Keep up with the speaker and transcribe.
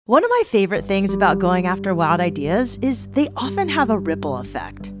One of my favorite things about going after wild ideas is they often have a ripple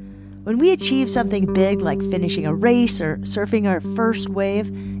effect. When we achieve something big like finishing a race or surfing our first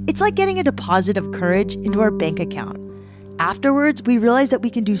wave, it's like getting a deposit of courage into our bank account. Afterwards, we realize that we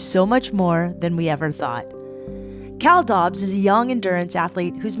can do so much more than we ever thought. Cal Dobbs is a young endurance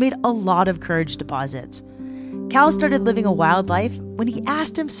athlete who's made a lot of courage deposits. Cal started living a wild life when he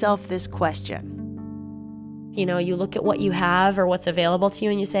asked himself this question. You know, you look at what you have or what's available to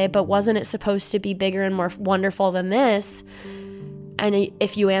you and you say, but wasn't it supposed to be bigger and more wonderful than this? And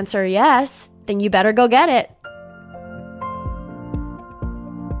if you answer yes, then you better go get it.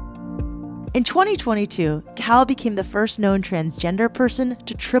 In 2022, Cal became the first known transgender person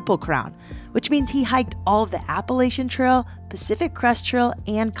to Triple Crown, which means he hiked all of the Appalachian Trail, Pacific Crest Trail,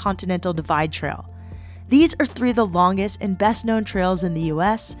 and Continental Divide Trail. These are three of the longest and best known trails in the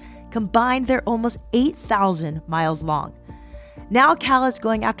US. Combined, they're almost 8,000 miles long. Now Cal is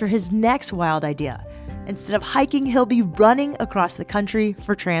going after his next wild idea. Instead of hiking, he'll be running across the country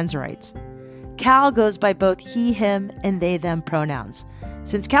for trans rights. Cal goes by both he, him, and they, them pronouns.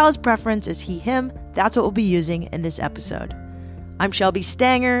 Since Cal's preference is he, him, that's what we'll be using in this episode. I'm Shelby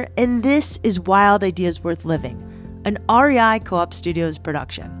Stanger, and this is Wild Ideas Worth Living, an REI Co-op Studios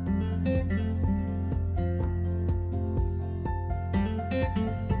production.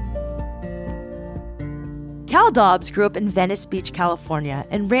 Cal Dobbs grew up in Venice Beach, California,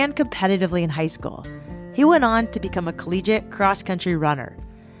 and ran competitively in high school. He went on to become a collegiate cross-country runner.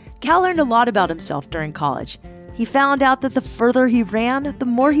 Cal learned a lot about himself during college. He found out that the further he ran, the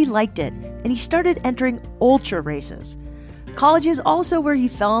more he liked it, and he started entering ultra races. College is also where he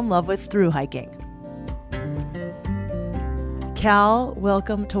fell in love with thru hiking. Cal,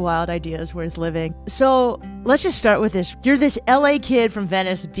 welcome to Wild Ideas Worth Living. So let's just start with this. You're this LA kid from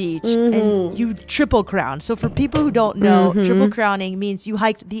Venice Beach, and you triple crown. So for people who don't know, triple crowning means you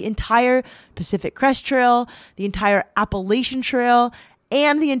hiked the entire Pacific Crest Trail, the entire Appalachian Trail,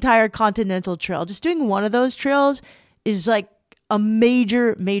 and the entire Continental Trail. Just doing one of those trails is like a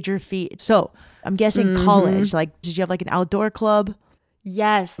major, major feat. So I'm guessing college, like, did you have like an outdoor club?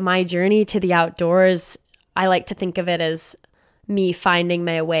 Yes, my journey to the outdoors, I like to think of it as me finding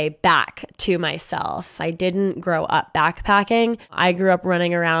my way back to myself. I didn't grow up backpacking. I grew up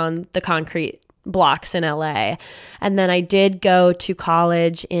running around the concrete blocks in LA. And then I did go to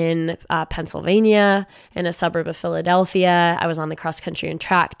college in Pennsylvania, in a suburb of Philadelphia. I was on the cross country and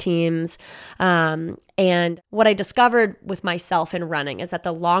track teams. And what I discovered with myself in running is that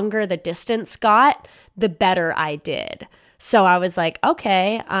the longer the distance got, the better I did. So I was like,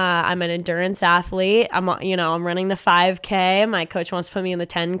 okay, I'm an endurance athlete. I'm running the 5K. My coach wants to put me in the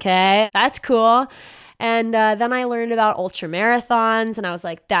 10K. That's cool. And then I learned about ultra marathons, and I was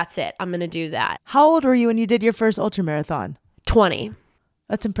like, that's it. I'm going to do that. How old were you when you did your first ultra marathon? 20.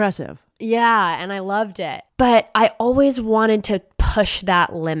 That's impressive. Yeah, and I loved it. But I always wanted to push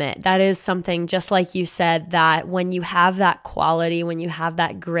that limit. That is something, just like you said, that when you have that quality, when you have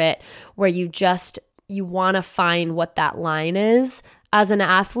that grit, where you want to find what that line is. As an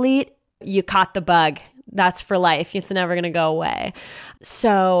athlete, you caught the bug. That's for life. It's never going to go away.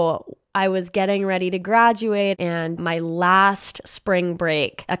 So I was getting ready to graduate, and my last spring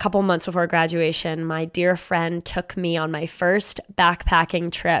break, a couple months before graduation, my dear friend took me on my first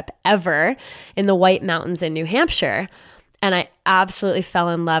backpacking trip ever in the White Mountains in New Hampshire. And I absolutely fell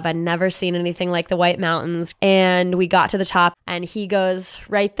in love. I'd never seen anything like the White Mountains. And we got to the top, and he goes,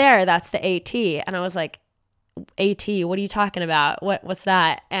 right there, that's the AT. And I was like, AT, what are you talking about? What's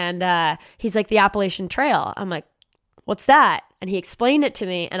that? And he's like, the Appalachian Trail. I'm like, what's that? And he explained it to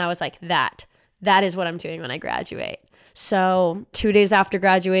me, and I was like, that is what I'm doing when I graduate. So 2 days after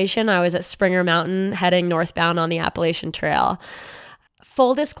graduation, I was at Springer Mountain heading northbound on the Appalachian Trail.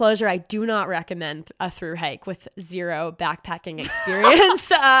 Full disclosure, I do not recommend a thru hike with zero backpacking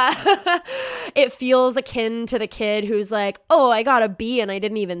experience. It feels akin to the kid who's like, oh, I got a B and I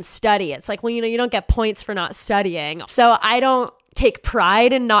didn't even study. It's like, well, you don't get points for not studying. So I don't take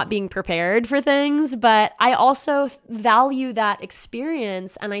pride in not being prepared for things, but I also value that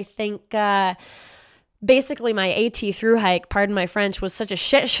experience. And I think basically my AT thru hike, pardon my French, was such a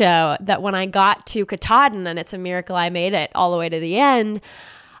shit show that when I got to Katahdin, and it's a miracle I made it all the way to the end,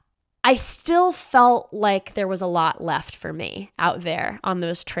 I still felt like there was a lot left for me out there on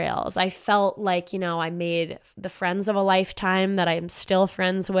those trails. I felt like, I made the friends of a lifetime that I'm still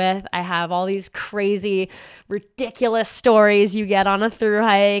friends with. I have all these crazy, ridiculous stories you get on a thru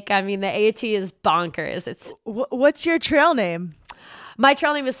hike. I mean, the AT is bonkers. What's your trail name? My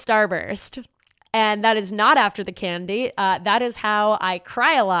trail name is Starburst. And that is not after the candy. That is how I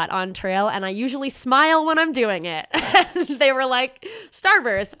cry a lot on trail, and I usually smile when I'm doing it. They were like,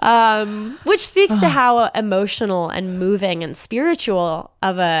 Starburst, which speaks to how emotional and moving and spiritual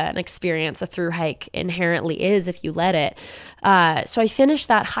of an experience a thru hike inherently is if you let it. So I finished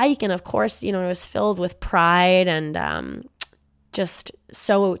that hike, and of course, it was filled with pride and just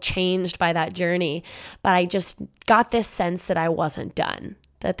so changed by that journey. But I just got this sense that I wasn't done,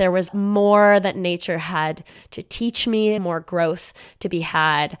 that there was more that nature had to teach me, more growth to be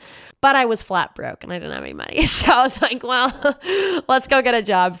had. But I was flat broke and I didn't have any money. So I was like, well, let's go get a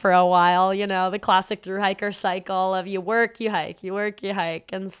job for a while. The classic thru hiker cycle of you work, you hike, you work, you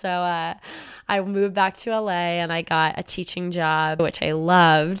hike. And so I moved back to LA and I got a teaching job, which I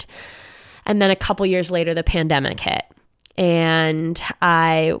loved. And then a couple years later, the pandemic hit. And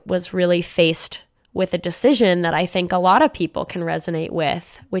I was really faced with a decision that I think a lot of people can resonate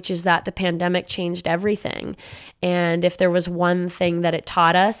with, which is that the pandemic changed everything. And if there was one thing that it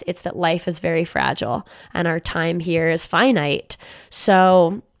taught us, it's that life is very fragile and our time here is finite.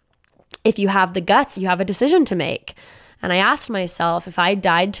 So if you have the guts, you have a decision to make. And I asked myself, if I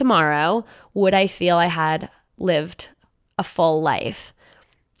died tomorrow, would I feel I had lived a full life?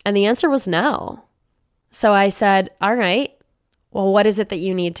 And the answer was no. So I said, all right, well, what is it that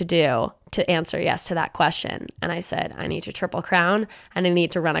you need to do to answer yes to that question? And I said, I need to Triple Crown and I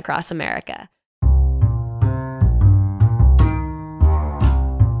need to run across America.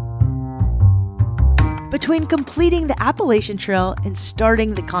 Between completing the Appalachian Trail and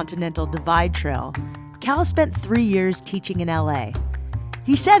starting the Continental Divide Trail, Cal spent 3 years teaching in LA.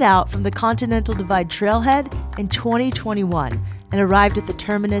 He set out from the Continental Divide Trailhead in 2021 and arrived at the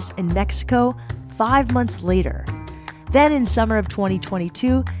terminus in Mexico 5 months later. Then in summer of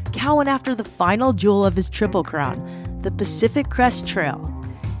 2022, Cal went after the final jewel of his Triple Crown, the Pacific Crest Trail.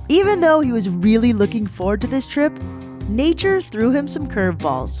 Even though he was really looking forward to this trip, nature threw him some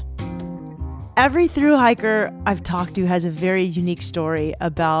curveballs. Every thru hiker I've talked to has a very unique story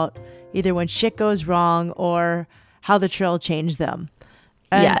about either when shit goes wrong or how the trail changed them.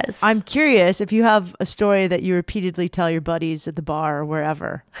 And yes. I'm curious if you have a story that you repeatedly tell your buddies at the bar or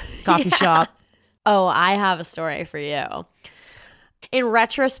wherever, coffee shop. Oh, I have a story for you. In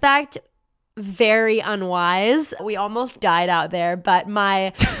retrospect, very unwise. We almost died out there, but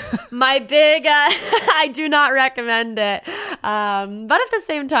my big, I do not recommend it. But at the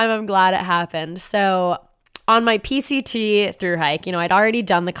same time, I'm glad it happened. So on my PCT thru hike, I'd already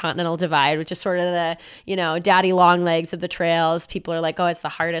done the Continental Divide, which is sort of the, daddy long legs of the trails. People are like, oh, it's the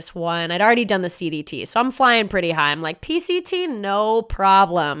hardest one. I'd already done the CDT. So I'm flying pretty high. I'm like, PCT, no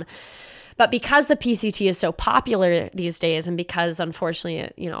problem. But because the PCT is so popular these days, and because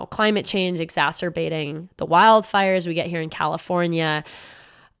unfortunately, climate change exacerbating the wildfires we get here in California,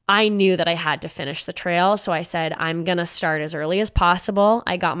 I knew that I had to finish the trail. So I said, I'm going to start as early as possible.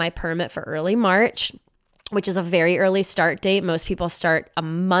 I got my permit for early March, which is a very early start date. Most people start a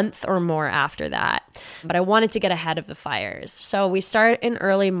month or more after that. But I wanted to get ahead of the fires. So we start in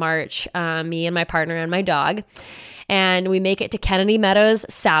early March, me and my partner and my dog. And we make it to Kennedy Meadows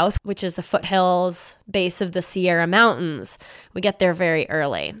South, which is the foothills base of the Sierra Mountains. We get there very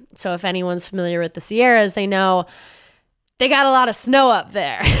early. So if anyone's familiar with the Sierras, they know they got a lot of snow up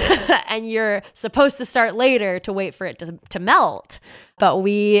there. And you're supposed to start later to wait for it to melt. But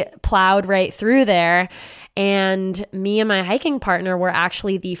we plowed right through there. And me and my hiking partner were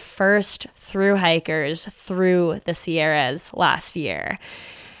actually the first thru hikers through the Sierras last year.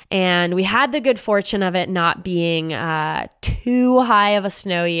 And we had the good fortune of it not being too high of a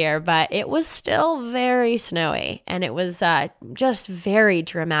snow year, but it was still very snowy. And it was just very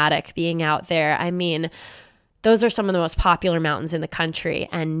dramatic being out there. I mean, those are some of the most popular mountains in the country,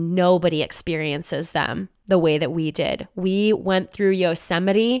 and nobody experiences them the way that we did. We went through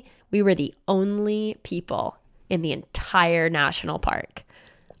Yosemite. We were the only people in the entire national park.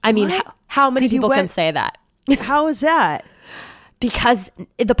 I mean, how many people can say that? How is that? Because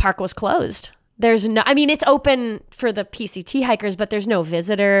the park was closed. It's open for the PCT hikers, but there's no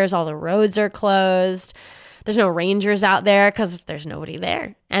visitors. All the roads are closed. There's no rangers out there because there's nobody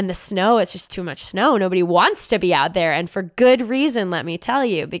there. And the snow, it's just too much snow. Nobody wants to be out there. And for good reason, let me tell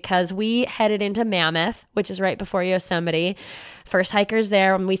you, because we headed into Mammoth, which is right before Yosemite. First hikers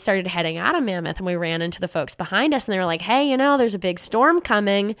there, when we started heading out of Mammoth, and we ran into the folks behind us, and they were like, hey, there's a big storm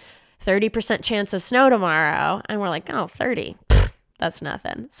coming, 30% chance of snow tomorrow. And we're like, oh, 30. That's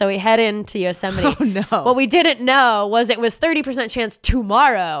nothing. So we head into Yosemite. Oh, no. What we didn't know was it was 30% chance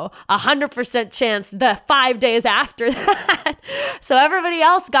tomorrow, 100% chance the 5 days after that. So everybody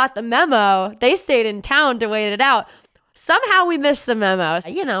else got the memo. They stayed in town to wait it out. Somehow we missed the memo.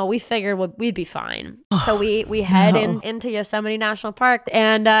 We figured we'd be fine. So we head into Yosemite National Park,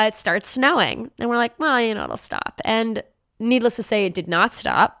 and it starts snowing. And we're like, well, it'll stop. And needless to say, it did not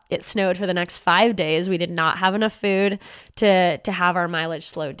stop. It snowed for the next 5 days. We did not have enough food to have our mileage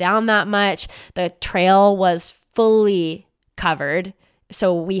slow down that much. The trail was fully covered,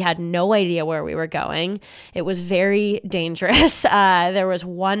 so we had no idea where we were going. It was very dangerous. There was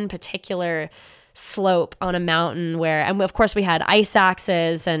one particular slope on a mountain and of course we had ice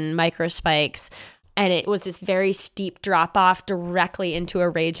axes and micro spikes. And it was this very steep drop off directly into a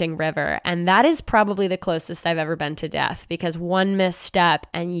raging river. And that is probably the closest I've ever been to death, because one misstep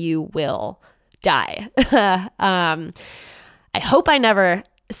and you will die. I hope I never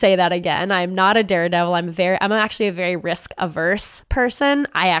say that again. I'm not a daredevil. I'm actually a very risk averse person.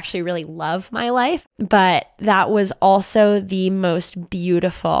 I actually really love my life. But that was also the most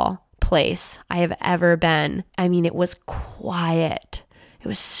beautiful place I have ever been. I mean, it was quiet. It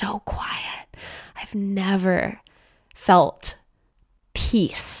was so quiet. I've never felt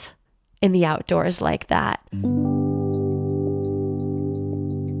peace in the outdoors like that.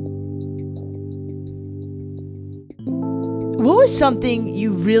 What was something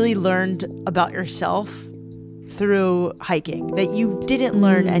you really learned about yourself through hiking that you didn't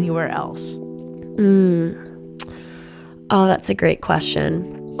learn anywhere else? Oh, that's a great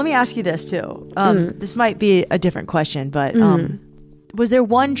question. Let me ask you this too. This might be a different question, but was there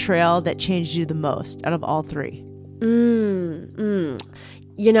one trail that changed you the most out of all three?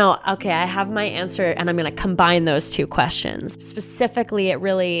 Okay, I have my answer, and I'm going to combine those two questions. Specifically, it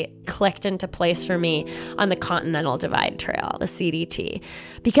really clicked into place for me on the Continental Divide Trail, the CDT,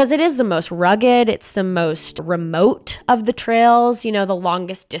 because it is the most rugged, it's the most remote of the trails, the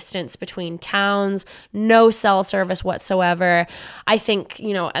longest distance between towns, no cell service whatsoever. I think,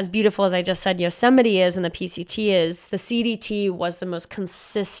 as beautiful as I just said Yosemite is and the PCT is, the CDT was the most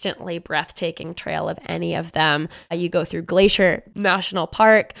consistently breathtaking trail of any of them. You go through Glacier National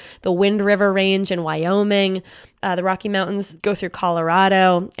Park, the Wind River Range in Wyoming, the Rocky Mountains, go through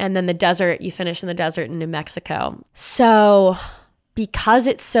Colorado, and then the desert, you finish in the desert in New Mexico. So because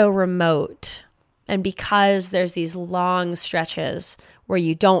it's so remote, and because there's these long stretches where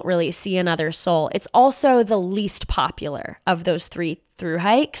you don't really see another soul, it's also the least popular of those 3 through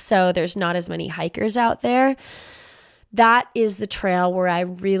hikes. So there's not as many hikers out there. That is the trail where I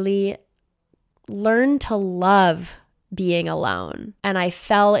really learned to love being alone. And I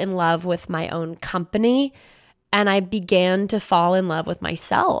fell in love with my own company, and I began to fall in love with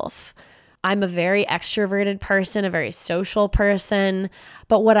myself. I'm a very extroverted person, a very social person.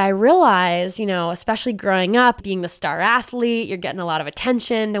 But what I realized, especially growing up, being the star athlete, you're getting a lot of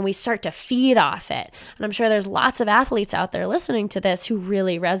attention, and we start to feed off it. And I'm sure there's lots of athletes out there listening to this who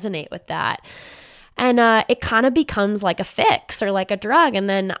really resonate with that. And it kind of becomes like a fix or like a drug. And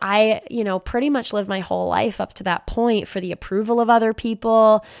then I, pretty much lived my whole life up to that point for the approval of other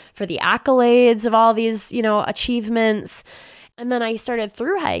people, for the accolades of all these, achievements. And then I started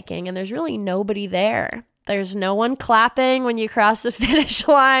through hiking, and there's really nobody there. There's no one clapping when you cross the finish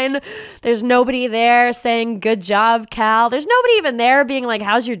line. There's nobody there saying, "Good job, Cal." There's nobody even there being like,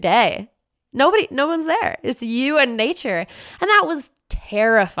 "How's your day?" No one's there. It's you and nature. And that was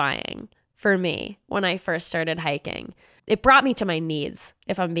terrifying for me when I first started hiking. It brought me to my knees,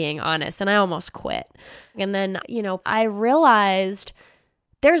 if I'm being honest, and I almost quit. And then, I realized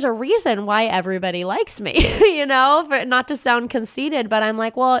there's a reason why everybody likes me, for not to sound conceited, but I'm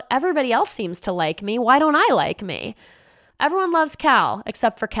like, well, everybody else seems to like me. Why don't I like me? Everyone loves Cal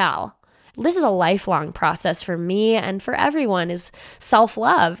except for Cal. This is a lifelong process for me and for everyone, is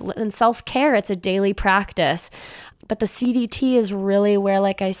self-love and self-care. It's a daily practice. But the CDT is really where,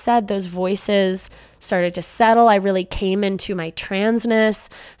 like I said, those voices started to settle. I really came into my transness.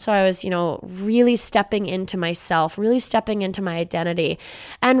 So I was, really stepping into myself, really stepping into my identity,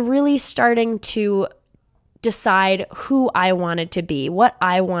 and really starting to decide who I wanted to be, what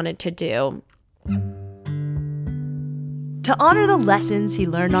I wanted to do. To honor the lessons he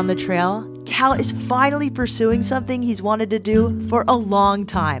learned on the trail, Cal is finally pursuing something he's wanted to do for a long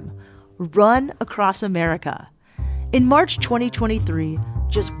time: run across America. In March 2023,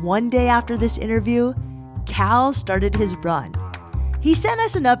 just one day after this interview, Cal started his run. He sent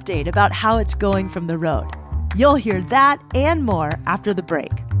us an update about how it's going from the road. You'll hear that and more after the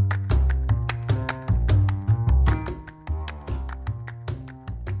break.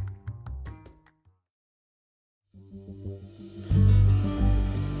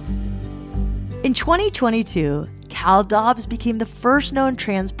 In 2022, Cal Dobbs became the first known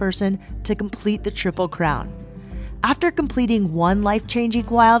trans person to complete the Triple Crown. After completing one life-changing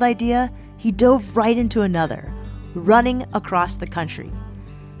wild idea, he dove right into another, running across the country.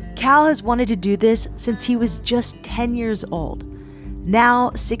 Cal has wanted to do this since he was just 10 years old.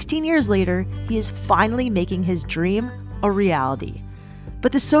 Now, 16 years later, he is finally making his dream a reality.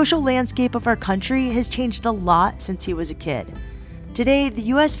 But the social landscape of our country has changed a lot since he was a kid. Today, the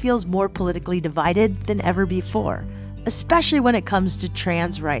US feels more politically divided than ever before, especially when it comes to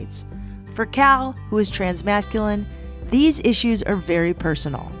trans rights. For Cal, who is transmasculine, these issues are very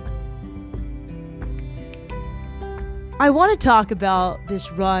personal. I want to talk about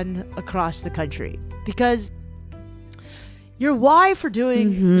this run across the country because your why for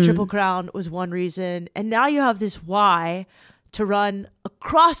doing the Triple Crown was one reason, and now you have this why to run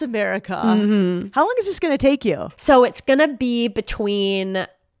across America. How long is this going to take you? So it's going to be between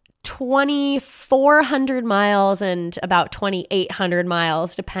 2,400 miles and about 2,800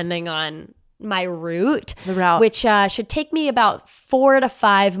 miles, depending on my route, which should take me about 4 to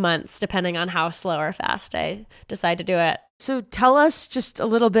 5 months, depending on how slow or fast I decide to do it. So tell us just a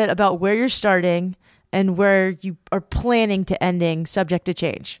little bit about where you're starting and where you are planning to ending, subject to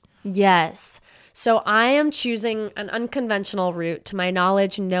change. Yes. So I am choosing an unconventional route. To my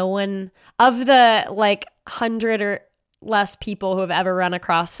knowledge, no one of the 100 or less people who have ever run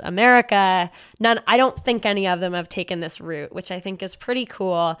across America, I don't think any of them have taken this route, which I think is pretty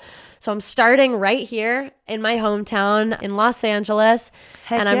cool. So I'm starting right here in my hometown in Los Angeles,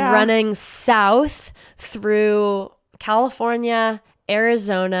 I'm running south through California,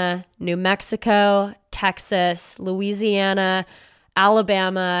 Arizona, New Mexico, Texas, Louisiana,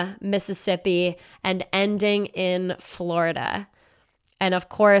 Alabama, Mississippi, and ending in Florida. And of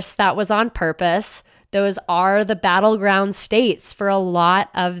course, that was on purpose. Those are the battleground states for a lot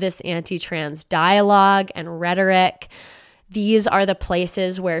of this anti-trans dialogue and rhetoric. These are the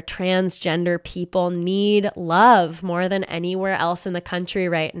places where transgender people need love more than anywhere else in the country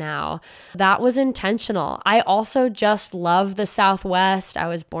right now. That was intentional. I also just love the Southwest. I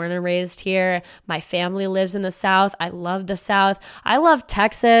was born and raised here. My family lives in the South. I love the South. I love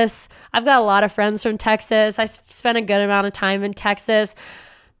Texas. I've got a lot of friends from Texas. I spent a good amount of time in Texas.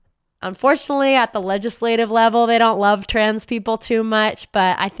 Unfortunately, at the legislative level, they don't love trans people too much,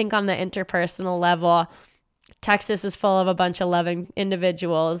 but I think on the interpersonal level, Texas is full of a bunch of loving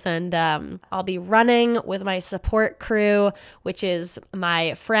individuals, and I'll be running with my support crew, which is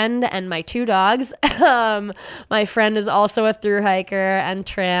my friend and my 2 dogs. My friend is also a thru hiker and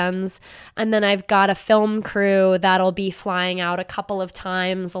trans, and then I've got a film crew that'll be flying out a couple of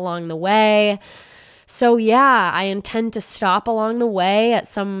times along the way. So yeah, I intend to stop along the way at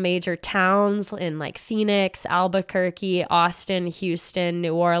some major towns in Phoenix, Albuquerque, Austin, Houston,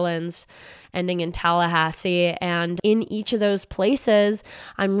 New Orleans, ending in Tallahassee. And in each of those places,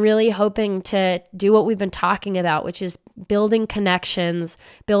 I'm really hoping to do what we've been talking about, which is building connections,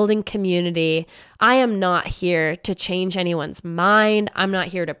 building community. I am not here to change anyone's mind. I'm not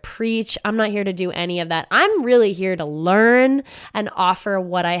here to preach. I'm not here to do any of that. I'm really here to learn and offer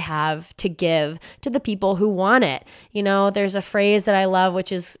what I have to give to the people who want it. You know, there's a phrase that I love,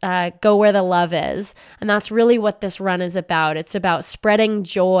 which is go where the love is. And that's really what this run is about. It's about spreading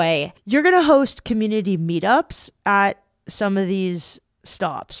joy. You're going to host community meetups at some of these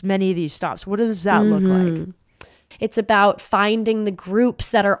stops, many of these stops. What does that look like? It's about finding the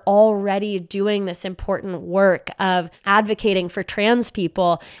groups that are already doing this important work of advocating for trans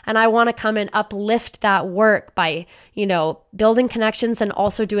people. And I want to come and uplift that work by, building connections and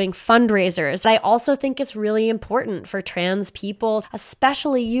also doing fundraisers. I also think it's really important for trans people,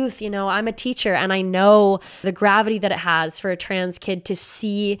 especially youth. I'm a teacher and I know the gravity that it has for a trans kid to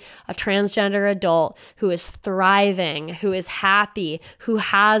see a transgender adult who is thriving, who is happy, who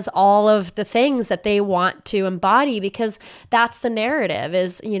has all of the things that they want to embody, because that's the narrative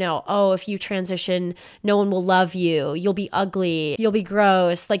is, if you transition, no one will love you. You'll be ugly. You'll be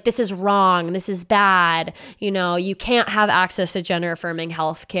gross. This is wrong. This is bad. You can't have access to gender affirming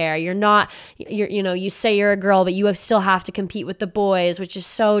healthcare. You say you're a girl, but you still have to compete with the boys, which is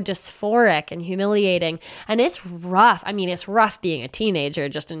so dysphoric and humiliating. And it's rough. I mean, it's rough being a teenager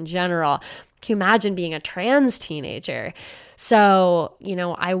just in general. Can you imagine being a trans teenager? So,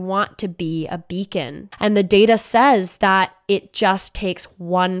 I want to be a beacon. And the data says that it just takes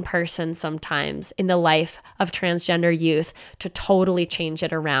one person sometimes in the life of transgender youth to totally change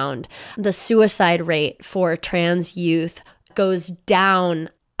it around. The suicide rate for trans youth goes down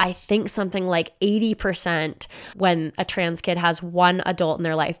I think something like 80% when a trans kid has one adult in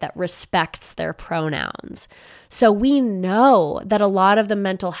their life that respects their pronouns. So we know that a lot of the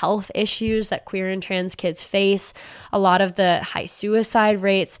mental health issues that queer and trans kids face, a lot of the high suicide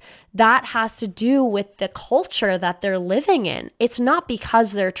rates, that has to do with the culture that they're living in. It's not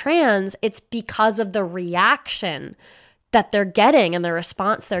because they're trans, it's because of the reaction that they're getting and the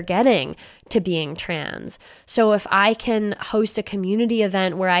response they're getting to being trans. So if I can host a community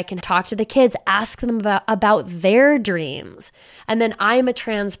event where I can talk to the kids, ask them about their dreams, and then I'm a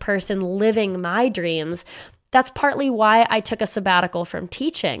trans person living my dreams, that's partly why I took a sabbatical from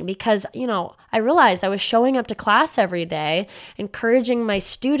teaching, because, I realized I was showing up to class every day, encouraging my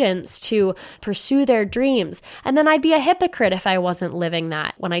students to pursue their dreams. And then I'd be a hypocrite if I wasn't living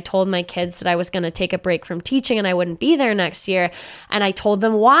that. When I told my kids that I was going to take a break from teaching and I wouldn't be there next year, and I told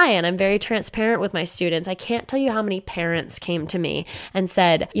them why, and I'm very transparent with my students. I can't tell you how many parents came to me and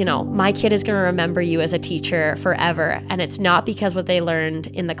said, my kid is going to remember you as a teacher forever. And it's not because what they learned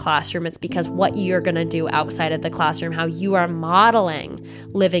in the classroom, it's because what you're going to do outside of the classroom, how you are modeling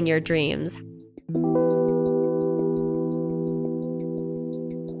living your dreams.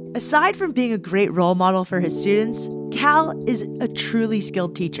 Aside from being a great role model for his students, Cal is a truly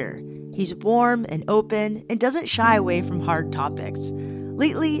skilled teacher. He's warm and open and doesn't shy away from hard topics.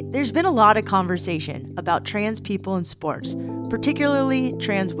 Lately, there's been a lot of conversation about trans people in sports, particularly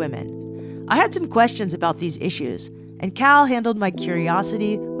trans women. I had some questions about these issues, and Cal handled my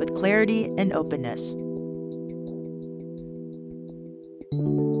curiosity with clarity and openness.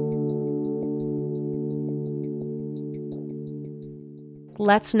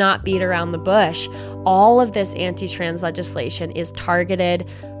 Let's not beat around the bush. All of this anti-trans legislation is targeted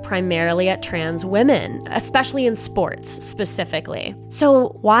primarily at trans women, especially in sports specifically.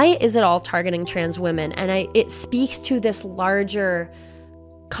 So why is it all targeting trans women? And it speaks to this larger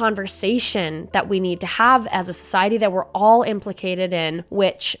conversation that we need to have as a society that we're all implicated in,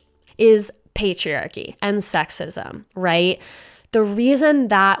 which is patriarchy and sexism, right? The reason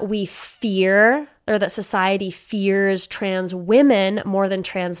that we fear, or that society fears, trans women more than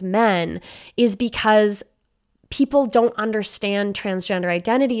trans men is because people don't understand transgender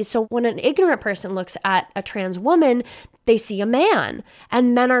identities. So when an ignorant person looks at a trans woman, they see a man,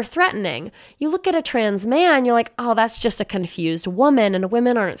 and men are threatening. You look at a trans man, you're like, oh, that's just a confused woman, and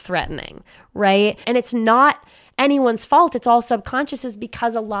women aren't threatening, right? And it's not anyone's fault. It's all subconscious, is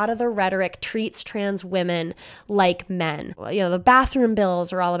because a lot of the rhetoric treats trans women like men. The bathroom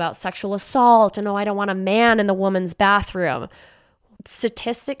bills are all about sexual assault, and I don't want a man in the woman's bathroom.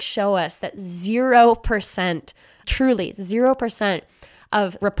 Statistics show us that 0%, truly 0%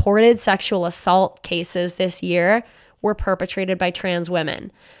 of reported sexual assault cases this year were perpetrated by trans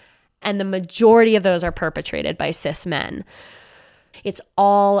women. And the majority of those are perpetrated by cis men. It's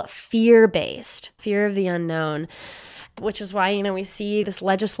all fear-based, fear of the unknown, which is why, we see this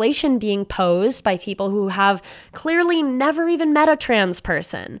legislation being posed by people who have clearly never even met a trans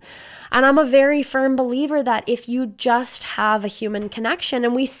person. And I'm a very firm believer that if you just have a human connection,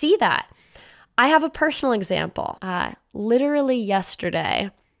 and we see that. I have a personal example. Literally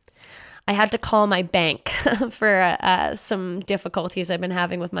yesterday, I had to call my bank for some difficulties I've been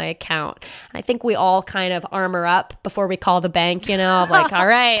having with my account. I think we all kind of armor up before we call the bank, like, all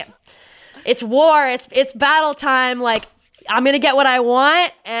right, it's war, it's battle time. Like, I'm going to get what I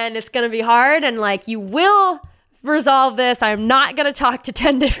want, and it's going to be hard, and you will resolve this. I'm not going to talk to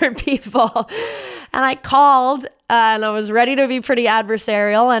 10 different people. And I called, and I was ready to be pretty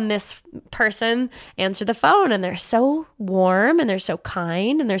adversarial, and this person answered the phone, and they're so warm, and they're so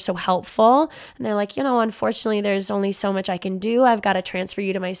kind, and they're so helpful. And they're like, unfortunately, there's only so much I can do. I've got to transfer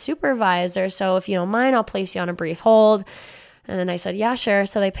you to my supervisor. So if you don't mind, I'll place you on a brief hold. And then I said, yeah, sure.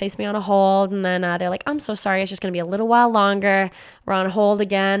 So they placed me on a hold. And then they're like, I'm so sorry. It's just going to be a little while longer. We're on hold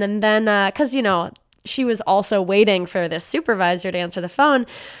again. And then, because, she was also waiting for this supervisor to answer the phone.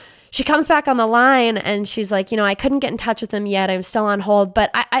 She comes back on the line and she's like, I couldn't get in touch with them yet. I'm still on hold,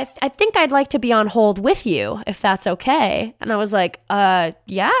 but I think I'd like to be on hold with you if that's okay. And I was like,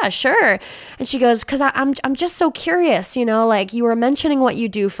 yeah, sure. And she goes, because I'm just so curious, you were mentioning what you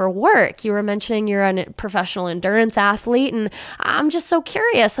do for work. You were mentioning you're a professional endurance athlete, and I'm just so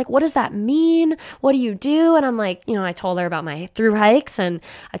curious. What does that mean? What do you do? And I'm like, I told her about my thru hikes, and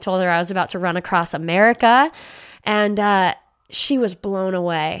I told her I was about to run across America, and she was blown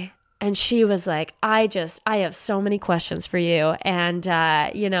away. And she was like, I have so many questions for you. And,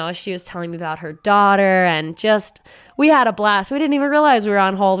 she was telling me about her daughter, and we had a blast. We didn't even realize we were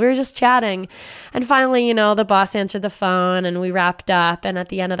on hold. We were just chatting. And finally, the boss answered the phone, and we wrapped up. And at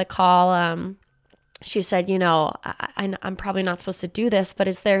the end of the call, she said, I'm probably not supposed to do this, but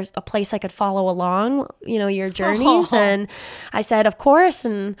is there a place I could follow along, your journeys? And I said, of course.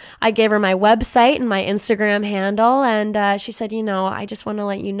 And I gave her my website and my Instagram handle. And she said, I just want to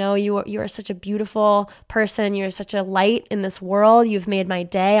let you know you are such a beautiful person. You're such a light in this world. You've made my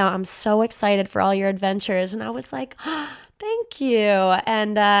day. I'm so excited for all your adventures. And I was like, thank you.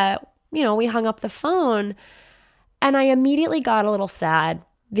 And, we hung up the phone, and I immediately got a little sad,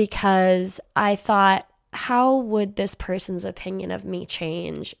 because I thought, how would this person's opinion of me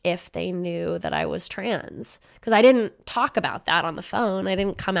change if they knew that I was trans? Because I didn't talk about that on the phone. I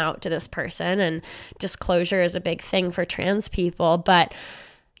didn't come out to this person, and disclosure is a big thing for trans people. But,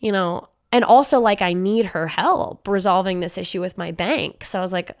 and also, I need her help resolving this issue with my bank. So I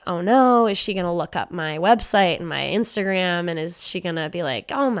was like, oh no, is she going to look up my website and my Instagram? And is she going to be like,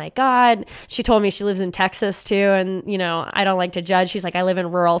 oh my God? She told me she lives in Texas too. And, I don't like to judge. She's like, I live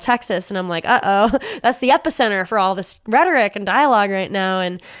in rural Texas. And I'm like, uh-oh, that's the epicenter for all this rhetoric and dialogue right now.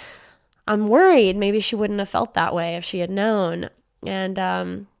 And I'm worried maybe she wouldn't have felt that way if she had known.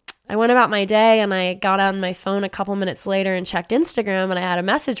 And, I went about my day, and I got on my phone a couple minutes later and checked Instagram, and I had a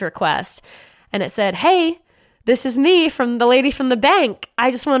message request, and it said, hey, this is me, from the lady from the bank.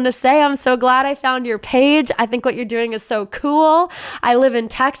 I just wanted to say I'm so glad I found your page. I think what you're doing is so cool. I live in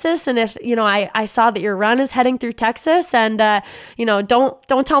Texas, and if, I saw that your run is heading through Texas, and,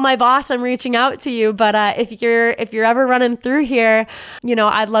 don't tell my boss I'm reaching out to you, but if you're ever running through here,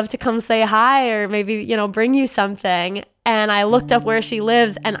 I'd love to come say hi, or maybe, bring you something. And I looked up where she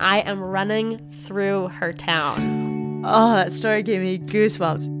lives, and I am running through her town. Oh, that story gave me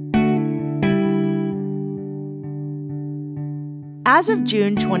goosebumps. As of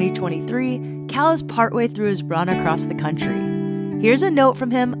June 2023, Cal is partway through his run across the country. Here's a note from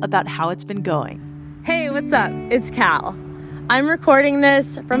him about how it's been going. Hey, what's up? It's Cal. I'm recording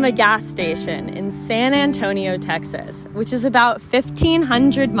this from a gas station in San Antonio, Texas, which is about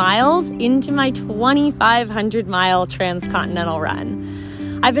 1,500 miles into my 2,500-mile transcontinental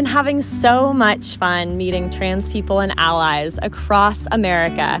run. I've been having so much fun meeting trans people and allies across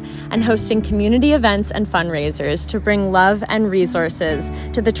America and hosting community events and fundraisers to bring love and resources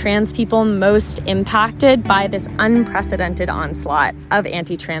to the trans people most impacted by this unprecedented onslaught of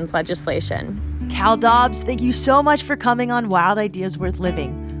anti-trans legislation. Cal Dobbs, thank you so much for coming on Wild Ideas Worth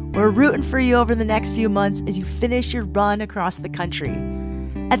Living. We're rooting for you over the next few months as you finish your run across the country.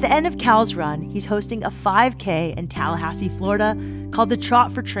 At the end of Cal's run, he's hosting a 5K in Tallahassee, Florida, called the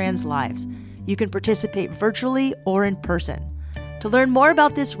Trot for Trans Lives. You can participate virtually or in person. To learn more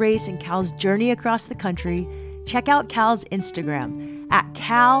about this race and Cal's journey across the country, check out Cal's Instagram at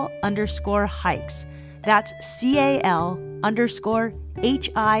cal_hikes. That's CAL_HIKES.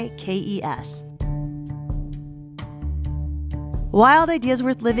 Wild Ideas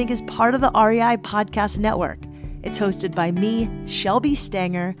Worth Living is part of the REI Podcast Network. It's hosted by me, Shelby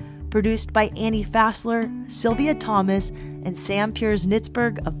Stanger, produced by Annie Fassler, Sylvia Thomas, and Sam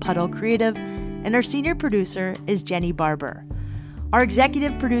Piers-Nitzberg of Puddle Creative, and our senior producer is Jenny Barber. Our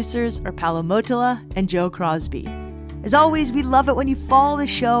executive producers are Paolo Motola and Joe Crosby. As always, we love it when you follow the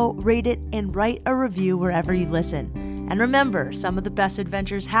show, rate it, and write a review wherever you listen. And remember, some of the best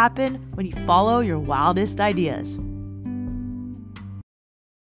adventures happen when you follow your wildest ideas.